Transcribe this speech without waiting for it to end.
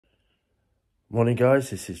Morning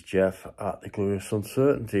guys, this is Jeff at The Glorious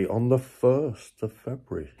Uncertainty on the 1st of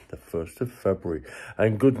February.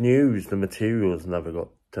 And good news, the materials never got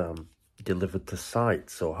delivered to site.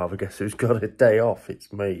 So have a guess who's got a day off?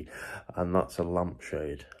 It's me. And that's a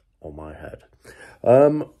lampshade on my head.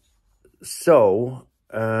 I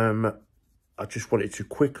just wanted to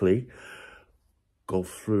quickly go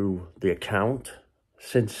through the account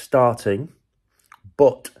since starting,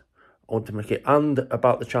 but I want to make it, and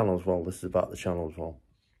about the channel as well. This is about the channel as well.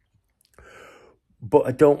 But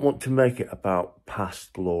I don't want to make it about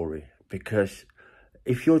past glory, because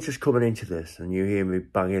if you're just coming into this and you hear me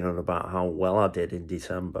banging on about how well I did in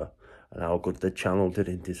December and how good the channel did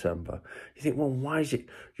in December, you think, well, why is it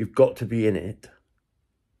you've got to be in it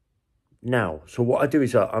now? So what I do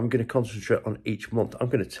is I'm going to concentrate on each month. I'm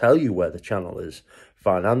going to tell you where the channel is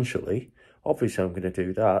financially. Obviously, I'm going to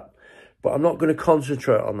do that. But I'm not going to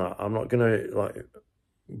concentrate on that. I'm not going to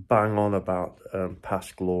bang on about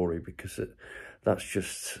past glory, because that's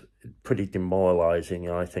just pretty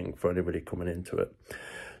demoralising, I think, for anybody coming into it.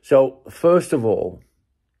 So first of all,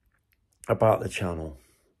 about the channel.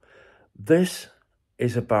 This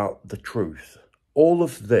is about the truth. All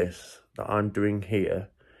of this that I'm doing here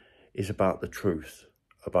is about the truth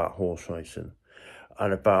about horse racing,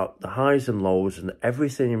 and about the highs and lows and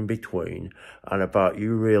everything in between, and about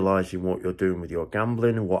you realising what you're doing with your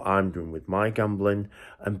gambling and what I'm doing with my gambling,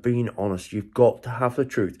 and being honest. You've got to have the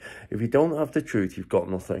truth. If you don't have the truth, you've got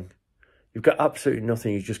nothing. You've got absolutely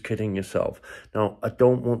nothing. You're just kidding yourself. Now, I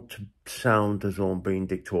don't want to sound as though I'm being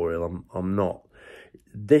dictatorial. I'm not.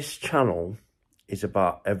 This channel is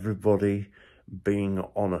about everybody being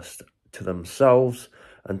honest to themselves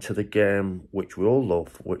and to the game which we all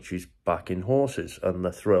love, which is backing horses and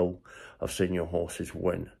the thrill of seeing your horses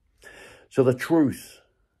win. So the truth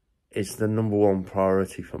is the number one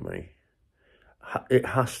priority for me. It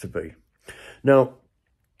has to be. Now,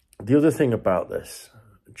 the other thing about this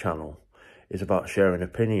channel is about sharing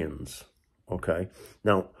opinions, okay?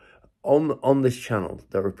 Now, on this channel,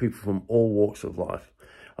 there are people from all walks of life.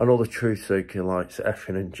 I know the truth circulates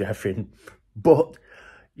effing and jeffing, but,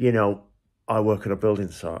 you know, I work on a building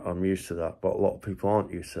site, I'm used to that, but a lot of people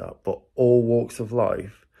aren't used to that. But all walks of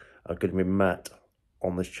life are going to be met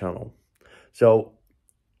on this channel. So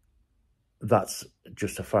that's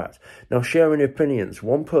just a fact. Now, sharing opinions,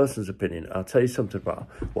 one person's opinion, I'll tell you something about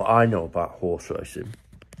what I know about horse racing.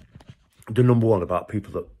 The number one about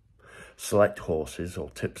people that select horses or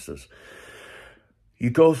tipsters. You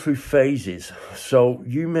go through phases. So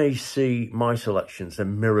you may see my selections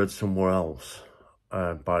then mirrored somewhere else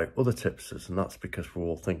by other tipsters, and that's because we're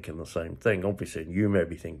all thinking the same thing. Obviously, you may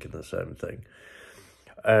be thinking the same thing.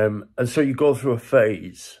 And so you go through a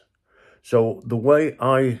phase. So the way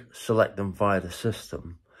I select them via the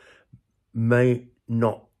system may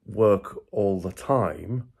not work all the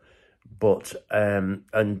time, but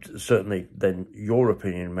and certainly then your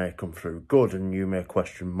opinion may come through good and you may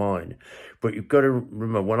question mine. But you've got to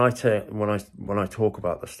remember, when I talk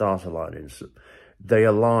about the starter linings, they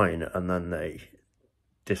align and then they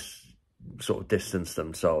sort of distance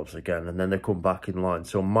themselves again, and then they come back in line.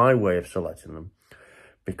 So my way of selecting them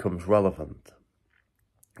becomes relevant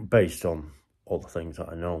based on all the things that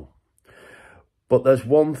I know. But there's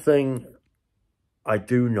one thing I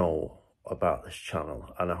do know about this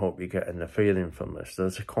channel, and I hope you're getting the feeling from this.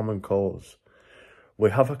 There's a common cause.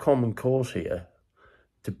 We have a common cause here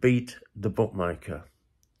to beat the bookmaker.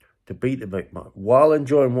 To beat the bookmaker. While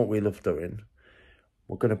enjoying what we love doing,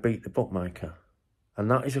 we're going to beat the bookmaker. And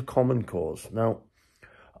that is a common cause. Now,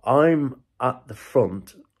 I'm at the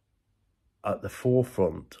forefront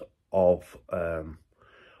of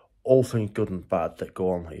all things good and bad that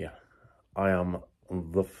go on here. I am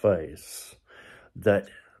the face that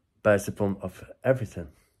bears the brunt of everything.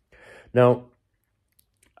 Now,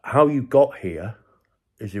 how you got here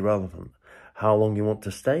is irrelevant. How long you want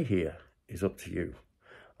to stay here is up to you.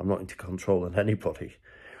 I'm not into controlling anybody.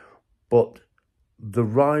 But the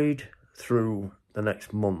ride through the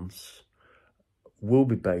next months will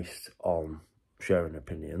be based on sharing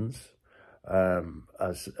opinions.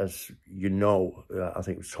 As you know, I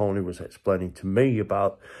think Tony was explaining to me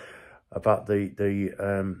about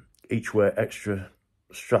the each way extra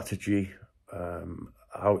strategy,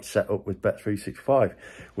 how it's set up with Bet365,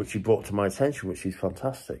 which he brought to my attention, which is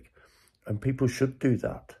fantastic. And people should do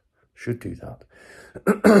that.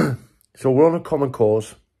 So we're on a common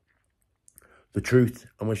cause, the truth,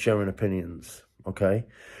 and we're sharing opinions, okay?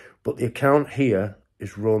 But the account here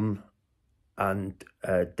is run and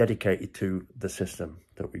dedicated to the system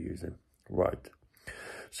that we're using, right?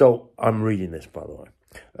 So I'm reading this, by the way.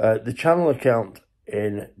 The channel account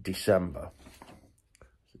in December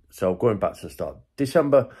so going back to the start,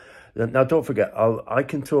 December. Now, don't forget, I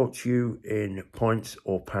can talk to you in points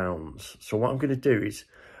or pounds. So what I'm going to do is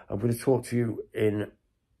I'm going to talk to you in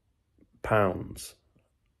pounds.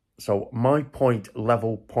 So my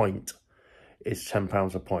level point is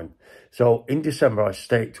 £10 a point. So in December, I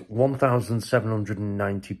staked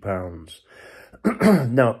 £1,790.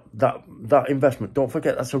 Now, that investment, don't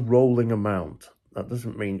forget, that's a rolling amount. That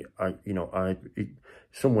doesn't mean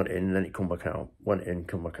some went in, then it come back out. Went in,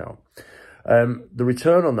 come back out. The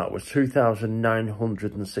return on that was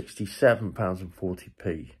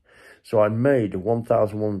 £2,967.40p. So I made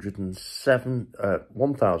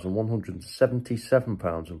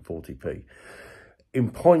 £1,177.40p.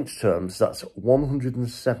 In points terms, that's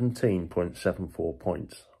 117.74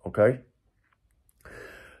 points. Okay.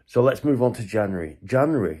 So let's move on to January.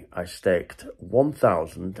 January, I staked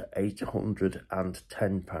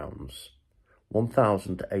 £1,810.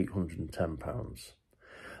 £1,810.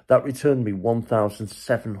 That returned me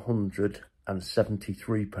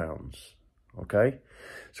 £1,773. Okay,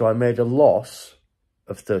 so I made a loss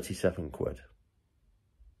of 37 quid.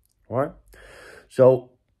 All right,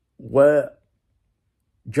 so where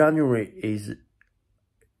January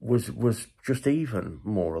was just even,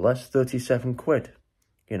 more or less, 37 quid.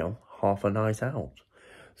 You know, half a night out.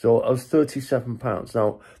 So I was £37.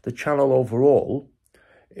 Now the channel overall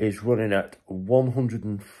is running at 100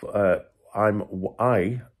 and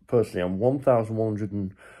I personally am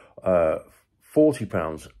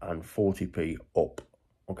 £1,140 and 40p up.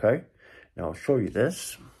 Okay, now I'll show you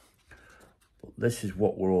this. This is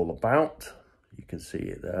what we're all about. You can see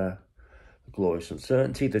it there. The glorious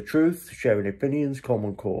uncertainty, the truth, sharing opinions,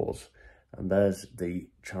 common cause, and there's the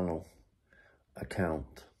channel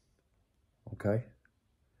account. Okay,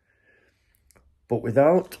 but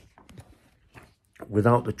without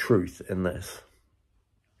the truth in this,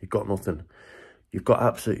 you've got nothing. You've got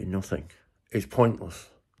absolutely nothing. It's pointless.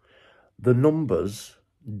 The numbers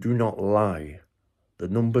do not lie. The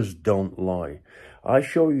numbers don't lie. I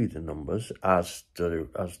show you the numbers, as does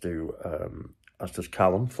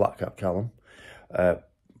Callum, Flatcap Callum.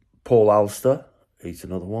 Paul Alster, he's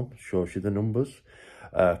another one, shows you the numbers.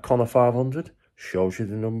 Connor 500 shows you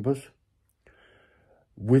the numbers.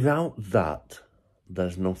 Without that,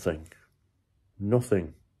 there's nothing.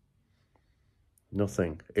 Nothing.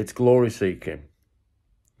 Nothing. It's glory seeking.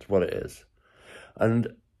 It's what it is.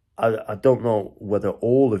 And I don't know whether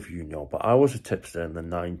all of you know, but I was a tipster in the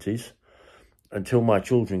 90s until my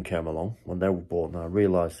children came along. When they were born, I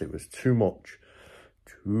realised it was too much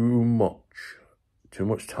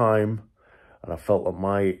time, and I felt that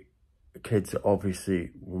my kids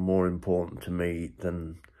obviously were more important to me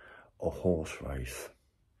than a horse race.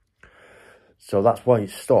 So that's why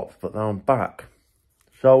it stopped, but now I'm back.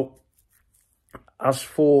 So as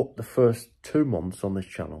for the first 2 months on this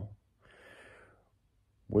channel,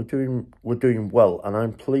 we're doing well, and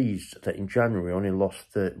I'm pleased that in January I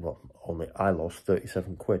lost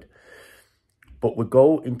 37 quid. But we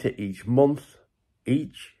go into each month.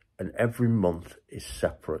 Each and every month is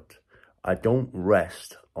separate. I don't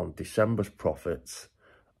rest on December's profits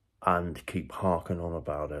and keep harking on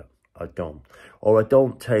about it. I don't. Or I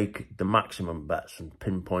don't take the maximum bets and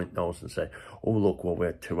pinpoint those and say, oh, look, well, we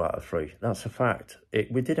had 2 out of 3. That's a fact.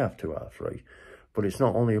 We did have 2 out of 3. But it's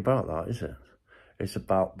not only about that, is it? It's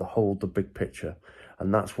about the big picture.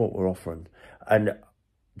 And that's what we're offering. And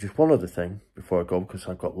just one other thing before I go, because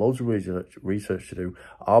I've got loads of research to do.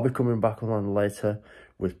 I'll be coming back on later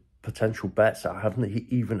with potential bets that I haven't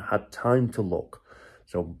even had time to look.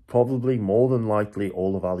 So probably, more than likely,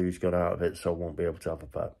 all the value's gone out of it, so I won't be able to have a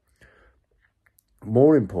bet.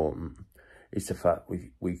 More important is the fact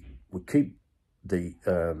we keep the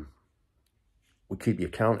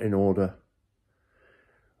account in order.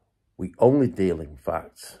 We only deal in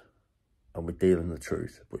facts, and we deal in the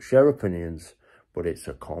truth. But share opinions, but it's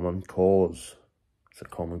a common cause. It's a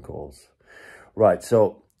common cause. Right,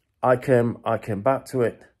 so I came back to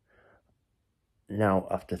it now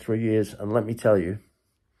after 3 years, and let me tell you,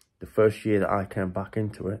 the first year that I came back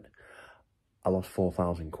into it, I lost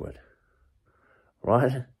 4,000 quid.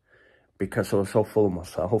 Right? Because I was so full of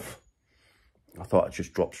myself, I thought I'd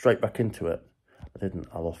just drop straight back into it. I didn't.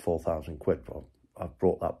 I lost 4,000 quid, but I've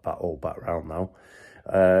brought that all back round now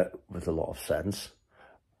with a lot of sense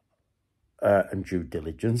and due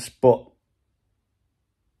diligence. But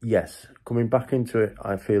yes, coming back into it,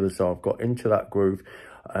 I feel as though I've got into that groove.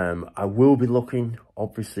 I will be looking,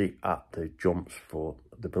 obviously, at the jumps for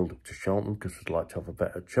the build-up to Cheltenham, because I'd like to have a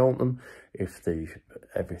bet at Cheltenham if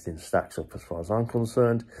everything stacks up as far as I'm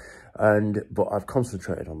concerned. But I've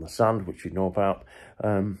concentrated on the sand, which you know about.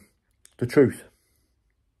 The truth.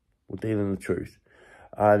 We're dealing the truth.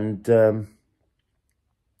 And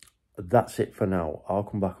that's it for now. I'll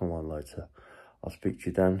come back online later. I'll speak to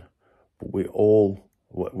you then. But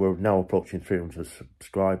we're now approaching 300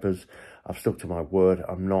 subscribers. I've stuck to my word.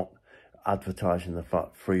 I'm not advertising the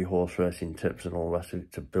fact free horse racing tips and all the rest of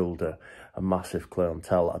it to build a massive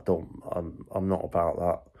clientele. I'm not about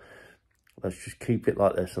that. Let's just keep it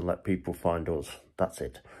like this and let people find us. That's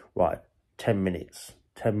it. Right, 10 minutes.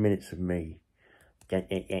 10 minutes of me.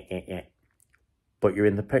 But you're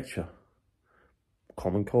in the picture.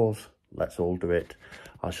 Common cause. Let's all do it.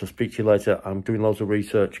 I shall speak to you later. I'm doing loads of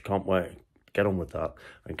research. Can't wait. Get on with that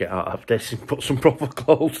and get out of this and put some proper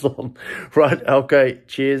clothes on. Right, okay.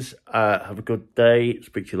 Cheers. Have a good day.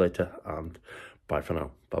 Speak to you later and bye for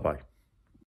now. Bye-bye.